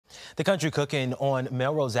The country cooking on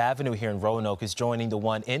Melrose Avenue here in Roanoke is joining the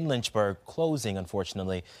one in Lynchburg, closing,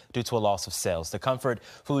 unfortunately, due to a loss of sales. The comfort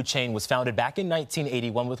food chain was founded back in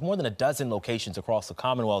 1981 with more than a dozen locations across the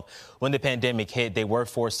Commonwealth. When the pandemic hit, they were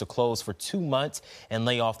forced to close for 2 months and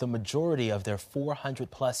lay off the majority of their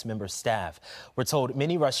 400-plus member staff. We're told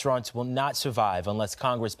many restaurants will not survive unless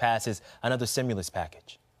Congress passes another stimulus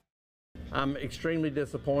package. I'm extremely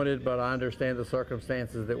disappointed, but I understand the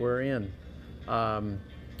circumstances that we're in.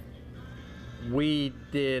 We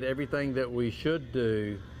did everything that we should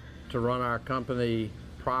do to run our company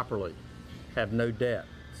properly, have no debt,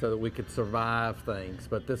 so that we could survive things.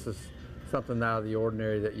 But this is something out of the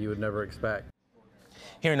ordinary that you would never expect.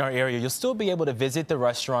 Here in our area, you'll still be able to visit the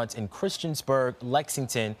restaurants in Christiansburg,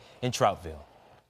 Lexington, and Troutville.